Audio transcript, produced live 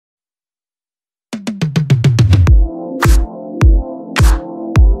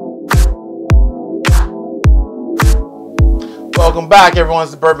Welcome back, everyone.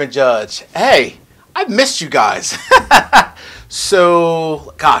 It's the Bourbon Judge. Hey, I missed you guys.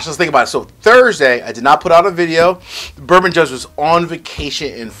 So, gosh, let's think about it. So, Thursday, I did not put out a video. The Bourbon Judge was on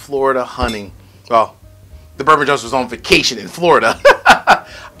vacation in Florida hunting. Well, the Bourbon Judge was on vacation in Florida.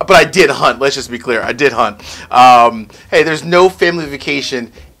 But I did hunt. Let's just be clear. I did hunt. Hey, there's no family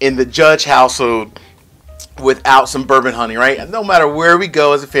vacation in the Judge household without some bourbon hunting, right? And no matter where we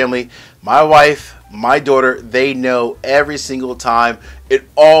go as a family, my wife, my daughter, they know every single time. It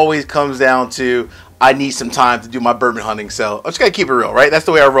always comes down to, I need some time to do my bourbon hunting. So I'm just going to keep it real, right? That's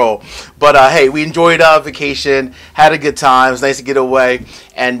the way I roll. But hey, we enjoyed vacation, had a good time. It was nice to get away.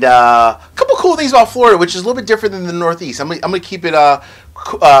 And a couple cool things about Florida, which is a little bit different than the Northeast. I'm going to keep it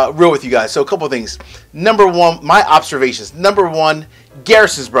real with you guys. So a couple of things. Number one, my observations. Number one,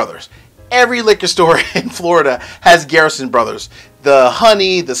 Garrison's Brothers. Every liquor store in Florida has Garrison Brothers. The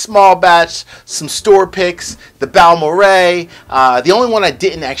honey, the small batch, some store picks, the Balmoral. The only one I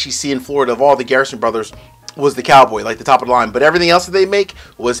didn't actually see in Florida of all the Garrison Brothers was the Cowboy, like the top of the line. But everything else that they make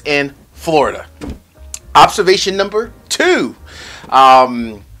was in Florida. Observation number two.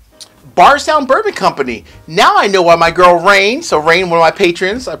 Bardstown Bourbon Company. Now I know why my girl Rain, so Rain, one of my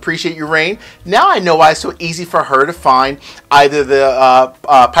patrons, I appreciate you, Rain. Now I know why it's so easy for her to find either the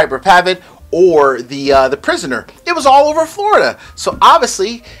Piper Pavitt or the Prisoner. It was all over Florida. So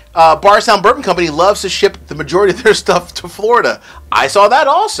obviously, Bardstown Bourbon Company loves to ship the majority of their stuff to Florida. I saw that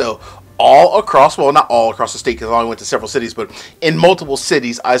also. All across, well, not all across the state because I only went to several cities, but in multiple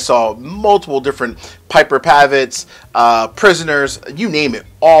cities, I saw multiple different Piper Pavitts, Prisoners, you name it,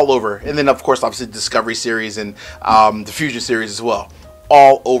 all over. And then, of course, obviously, the Discovery Series and the Fusion Series as well,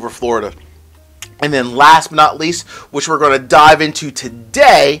 all over Florida. And then last but not least, which we're going to dive into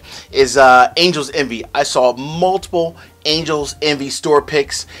today, is Angel's Envy. I saw multiple Angel's Envy store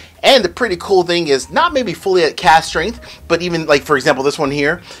picks. And the pretty cool thing is not maybe fully at cast strength, but even like, for example, this one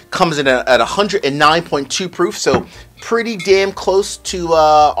here comes in at 109.2 proof. So pretty damn close to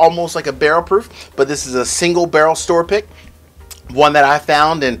almost like a barrel proof. But this is a single barrel store pick, one that I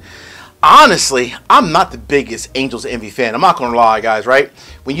found. And honestly, I'm not the biggest Angel's Envy fan. I'm not going to lie, guys, right?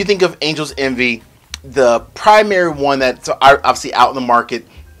 When you think of Angel's Envy, the primary one that's obviously out in the market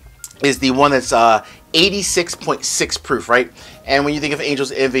is the one that's 86.6 proof, right? And when you think of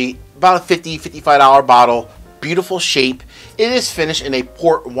Angel's Envy, about a $50, $55 bottle, beautiful shape. It is finished in a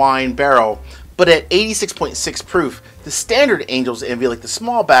port wine barrel, but at 86.6 proof, the standard Angel's Envy, like the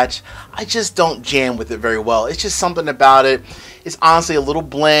small batch, I just don't jam with it very well. It's just something about it. It's honestly a little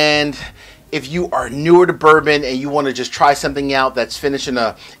bland. If you are newer to bourbon and you want to just try something out that's finished in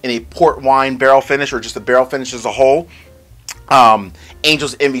a port wine barrel finish or just a barrel finish as a whole,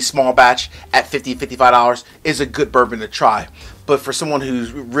 Angel's Envy small batch at $50, $55 is a good bourbon to try. But for someone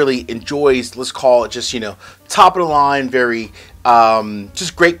who really enjoys, let's call it just, you know, top of the line, very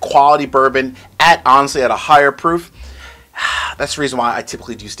just great quality bourbon at honestly at a higher proof, that's the reason why I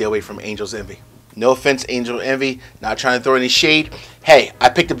typically do stay away from Angel's Envy. No offense, Angel Envy, not trying to throw any shade. Hey, I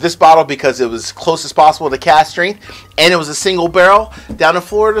picked up this bottle because it was close as possible to cast strength, and it was a single barrel down in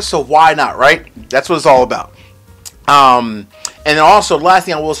Florida, so why not, right? That's what it's all about. And then also, last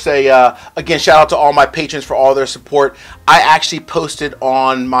thing I will say, again, shout out to all my patrons for all their support. I actually posted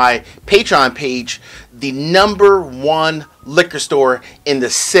on my Patreon page the #1 liquor store in the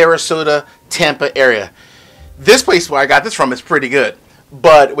Sarasota, Tampa area. This place where I got this from is pretty good.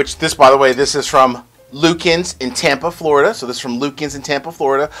 But, by the way, this is from Lucan's in Tampa, Florida. So this is from Lucan's in Tampa,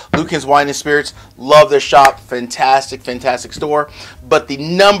 Florida. Lucan's Wine and Spirits. Love their shop. Fantastic, fantastic store. But the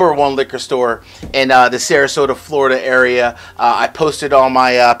 #1 liquor store in the Sarasota, Florida area, I posted on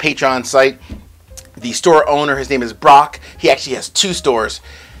my Patreon site. The store owner, his name is Brock. He actually has 2 stores.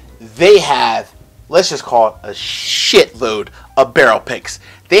 They have, let's just call it a shitload of barrel picks.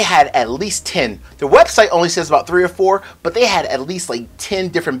 They had at least 10. Their website only says about 3 or 4, but they had at least like 10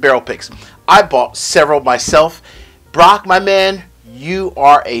 different barrel picks. I bought several myself. Brock, my man, you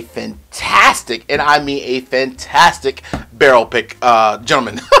are a fantastic, and I mean a fantastic barrel pick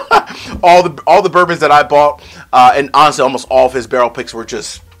gentleman. all the bourbons that I bought, and honestly, almost all of his barrel picks were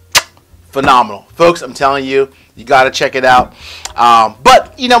just phenomenal. Folks, I'm telling you, you got to check it out.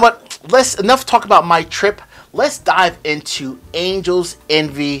 But you know what? Enough talk about my trip. Let's dive into Angel's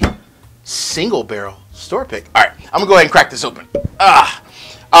Envy single barrel store pick. All right, I'm gonna go ahead and crack this open.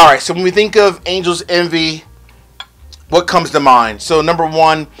 All right, so when we think of Angel's Envy, what comes to mind? So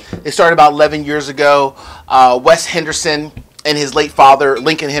 #1, it started about 11 years ago. Wes Henderson and his late father,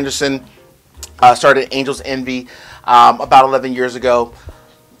 Lincoln Henderson, started Angel's Envy about 11 years ago.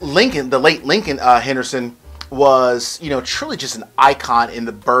 The late Lincoln Henderson was, you know, truly just an icon in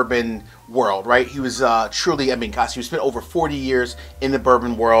the bourbon world, right? He was truly, I mean, gosh, he spent over 40 years in the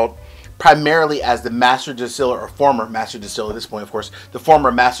bourbon world, primarily as the master distiller, or former master distiller at this point, of course, the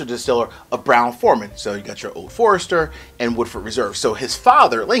former master distiller of Brown-Forman. So you got your Old Forester and Woodford Reserve. So his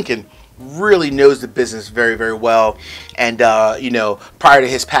father, Lincoln, really knows the business very, very well. And, you know, prior to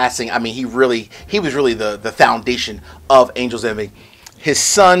his passing, I mean, he was really the foundation of Angel's Envy. His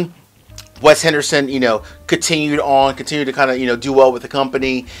son, Wes Henderson, you know, continued to kind of, you know, do well with the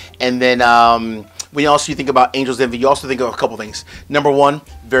company. And then when you think about Angel's Envy, you also think of a couple things. Number one,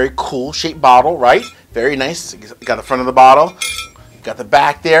 very cool shaped bottle, right? Very nice. You got the front of the bottle, got the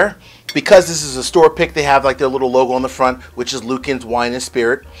back there. Because this is a store pick, they have like their little logo on the front, which is Lucan's Wine and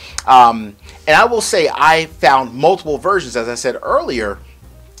Spirit. And I will say I found multiple versions, as I said earlier,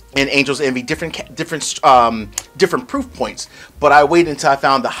 in Angel's Envy, different proof points. But I waited until I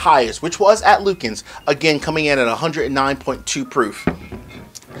found the highest, which was at Lucan's, again coming in at 109.2 proof. A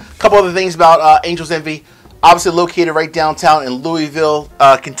couple other things about Angel's Envy. Obviously located right downtown in Louisville,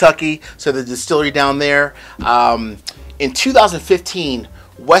 Kentucky. So the distillery down there. In 2015,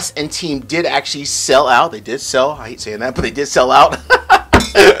 Wes and team did actually sell out. They did sell. I hate saying that, but they did sell out.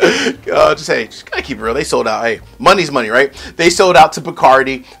 Just gotta keep it real. They sold out. Hey, money's money, right? They sold out to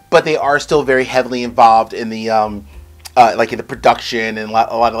Bacardi, but they are still very heavily involved in the like in the production and a lot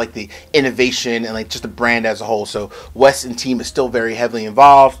of like the innovation and like just the brand as a whole. So Wes and team is still very heavily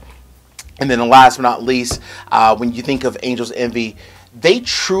involved. And then last but not least, when you think of Angel's Envy, they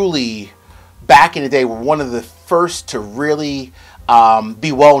truly, back in the day, were one of the first to really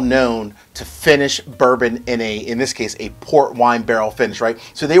be well known to finish bourbon in this case, a port wine barrel finish, right?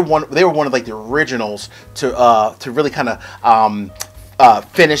 So they were one of like the originals to really kind of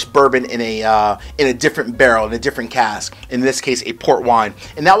finish bourbon in a different barrel, in a different cask. In this case, a port wine,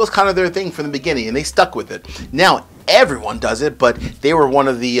 and that was kind of their thing from the beginning, and they stuck with it. Now everyone does it, but they were one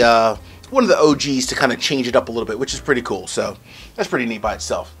of the OGs to kind of change it up a little bit, which is pretty cool. So that's pretty neat by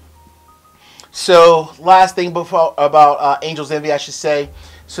itself. So last thing about Angel's Envy, I should say.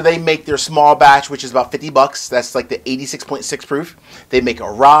 So they make their small batch, which is about $50. That's like the 86.6 proof. They make a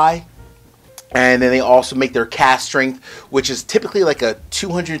rye, and then they also make their cask strength, which is typically like a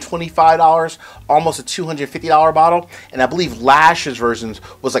 $225, almost a $250 bottle. And I believe Lash's versions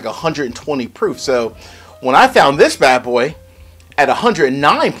was like 120 proof. So when I found this bad boy at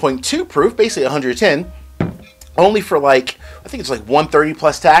 109.2 proof, basically 110, only for like, I think it's like 130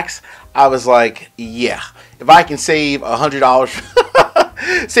 plus tax, I was like, yeah, if I can save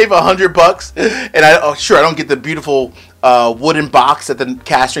 $100, save $100, and I don't get the beautiful wooden box that the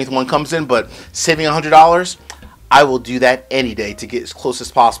cask strength one comes in, but saving $100, I will do that any day to get as close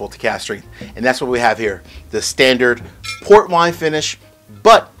as possible to cask strength. And that's what we have here, the standard port wine finish,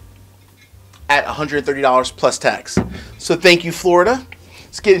 but at $130 plus tax. So thank you, Florida.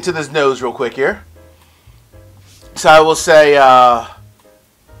 Let's get into this nose real quick here. So I will say,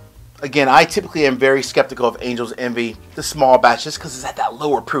 again, I typically am very skeptical of Angel's Envy, the small batch, just because it's at that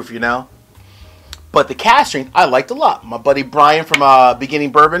lower proof, you know. But the cask strength, I liked a lot. My buddy Brian from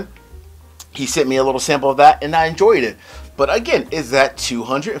Beginning Bourbon, he sent me a little sample of that, and I enjoyed it. But again, is that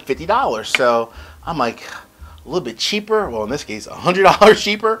 $250? So I'm like, a little bit cheaper. Well, in this case, $100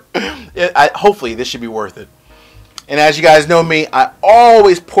 cheaper. Hopefully, this should be worth it. And as you guys know me, I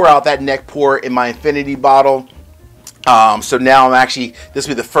always pour out that neck pour in my Infinity bottle. So now this will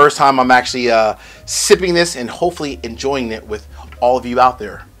be the first time I'm actually sipping this and hopefully enjoying it with all of you out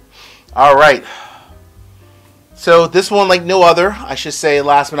there. All right. So this one, like no other, I should say,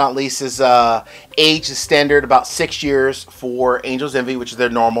 last but not least, is age is standard about 6 years for Angel's Envy, which is their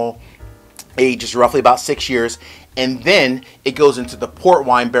normal age, is roughly about 6 years. And then it goes into the port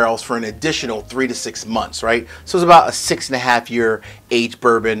wine barrels for an additional 3 to 6 months, right? So it's about a 6.5 year aged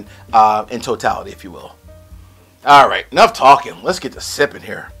bourbon in totality, if you will. All right, enough talking. Let's get to sipping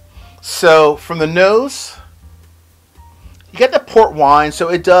here. So from the nose, you get the port wine. So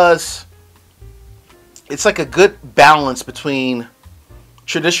it's like a good balance between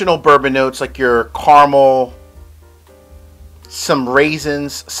traditional bourbon notes, like your caramel, some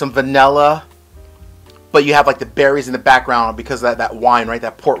raisins, some vanilla, but you have like the berries in the background because of that wine, right?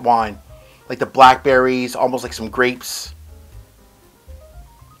 That port wine, like the blackberries, almost like some grapes.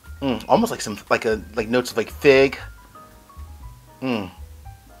 Almost like some like notes of like fig. Yeah,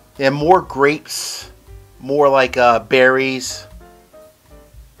 more grapes, more like berries.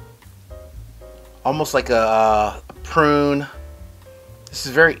 Almost like a prune. This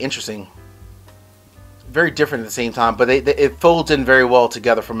is very interesting. Very different at the same time, but it folds in very well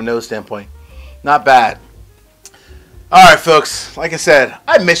together from a nose standpoint. Not bad. All right, folks. Like I said,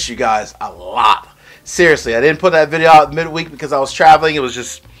 I miss you guys a lot. Seriously, I didn't put that video out midweek because I was traveling. It was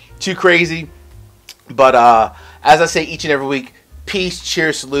just too crazy. But as I say each and every week, peace,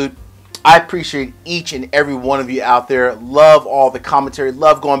 cheers, salute. I appreciate each and every one of you out there. Love all the commentary.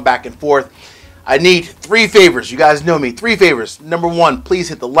 Love going back and forth. I need 3 favors. You guys know me. 3 favors. Number 1, please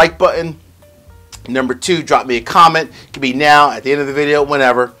hit the like button. Number 2, drop me a comment. It could be now, at the end of the video,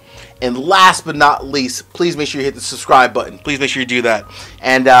 whenever. And last but not least, please make sure you hit the subscribe button. Please make sure you do that.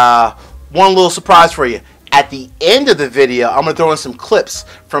 And one little surprise for you. At the end of the video, I'm going to throw in some clips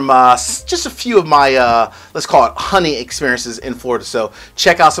from just a few of my, let's call it, hunting experiences in Florida. So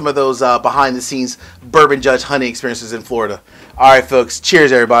check out some of those behind-the-scenes Bourbon Judge hunting experiences in Florida. All right, folks.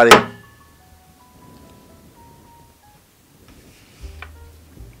 Cheers, everybody.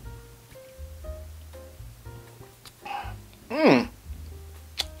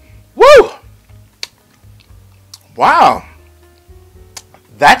 Woo! Wow.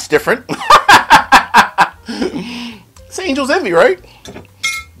 That's different. It's Angel's Envy, right?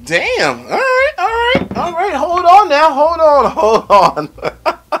 Damn. All right. Hold on now. Hold on.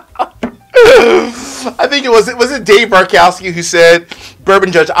 I think was it Dave Barkowski who said,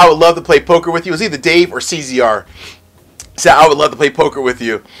 Bourbon Judge, I would love to play poker with you. It was either Dave or CZR. Said, I would love to play poker with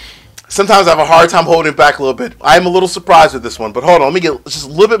you. Sometimes I have a hard time holding it back a little bit. I am a little surprised with this one, but hold on. Let me get just a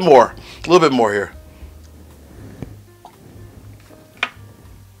little bit more. A little bit more here.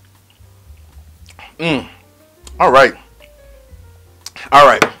 All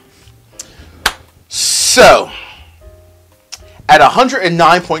right. So, at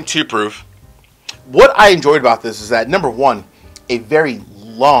 109.2 proof, what I enjoyed about this is that, number 1, a very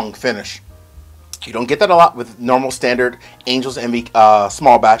long finish. You don't get that a lot with normal standard Angel's Envy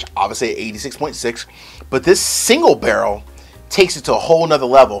small batch, obviously at 86.6. But this single barrel takes it to a whole nother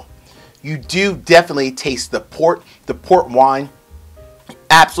level. You do definitely taste the port wine.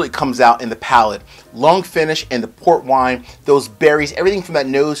 Absolutely comes out in the palate. Long finish and the port wine, those berries, everything from that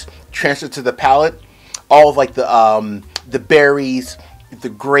nose transfers to the palate. All of like the berries, the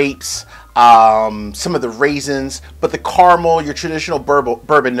grapes, some of the raisins, but the caramel, your traditional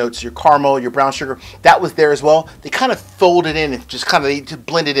bourbon notes, your caramel, your brown sugar, that was there as well. They kind of folded in and just kind of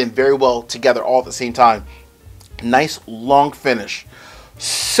blended in very well together all at the same time. Nice long finish.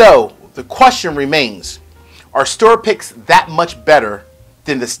 So the question remains, are store picks that much better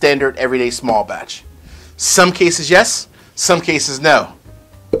than the standard everyday small batch? Some cases yes, some cases no.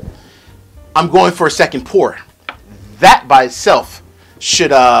 I'm going for a second pour. That by itself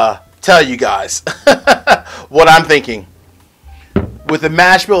should tell you guys what I'm thinking. With a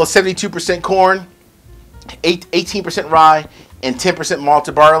mash bill of 72% corn, 18% rye, and 10%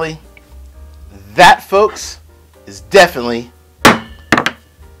 malted barley, that, folks, is definitely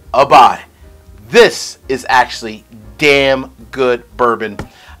a buy. This is actually damn good bourbon.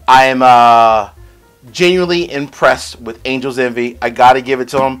 I am genuinely impressed with Angel's Envy. I gotta give it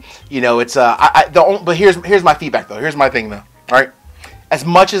to them. You know, it's but here's my feedback though. Here's my thing though. All right, as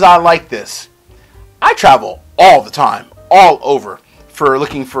much as I like this, I travel all the time, all over for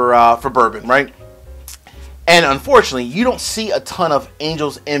looking for bourbon, right? And unfortunately, you don't see a ton of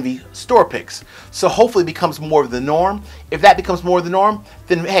Angel's Envy store picks. So hopefully it becomes more of the norm. If that becomes more of the norm,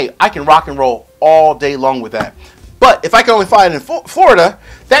 then hey, I can rock and roll all day long with that. But if I can only find it in Florida,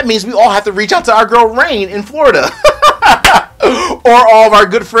 that means we all have to reach out to our girl Rain in Florida. Or all of our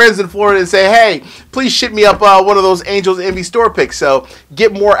good friends in Florida and say, hey, please ship me up one of those Angel's Envy store picks. So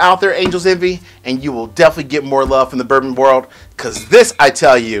get more out there, Angel's Envy, and you will definitely get more love from the bourbon world. Because this, I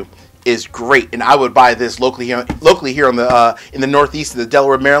tell you, is great. And I would buy this locally here in the Northeast, in the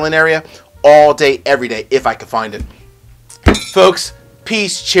Delaware, Maryland area, all day, every day, if I could find it. Folks,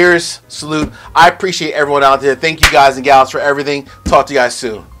 peace, cheers, salute. I appreciate everyone out there. Thank you guys and gals for everything. Talk to you guys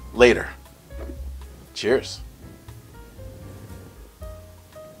soon. Later. Cheers.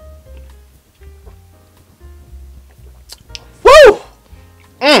 Woo!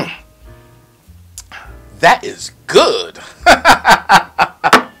 That is good.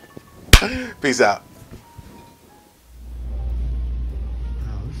 Peace out.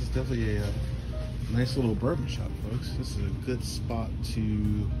 Wow, this is definitely a nice little bourbon shop, folks. This is a good spot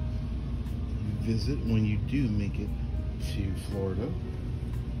to visit when you do make it to Florida.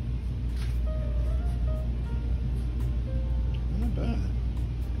 Not bad.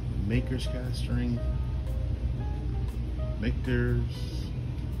 Maker's Castering, Makers,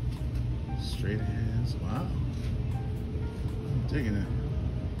 Straight Hands. Wow. I'm digging it.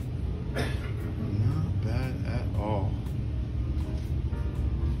 Not bad at all.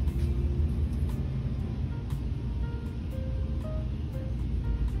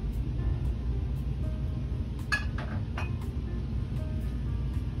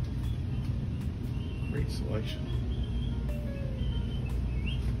 Great selection.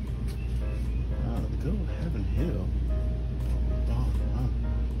 Wow, the good old Heaven Hill. Oh, wow.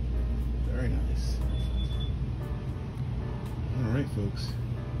 Very nice. Alright, folks.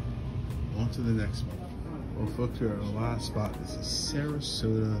 On to the next one. Well, folks, we're at our last spot. This is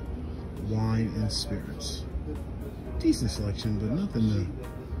Sarasota Wine and Spirits. Decent selection, but nothing to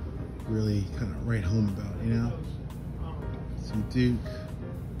really kind of write home about, you know? Some Duke,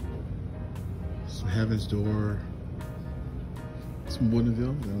 some Heaven's Door, some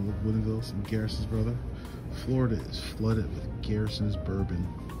Woodinville, some Garrison's Brother. Florida is flooded with Garrison's bourbon.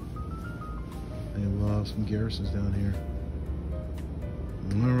 I love some Garrison's down here.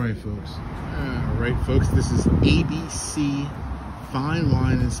 Alright, folks. Alright, folks, this is ABC Fine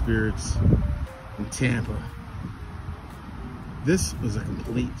Wine and Spirits in Tampa. This was a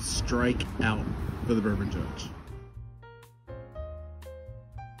complete strike out for the Bourbon Judge.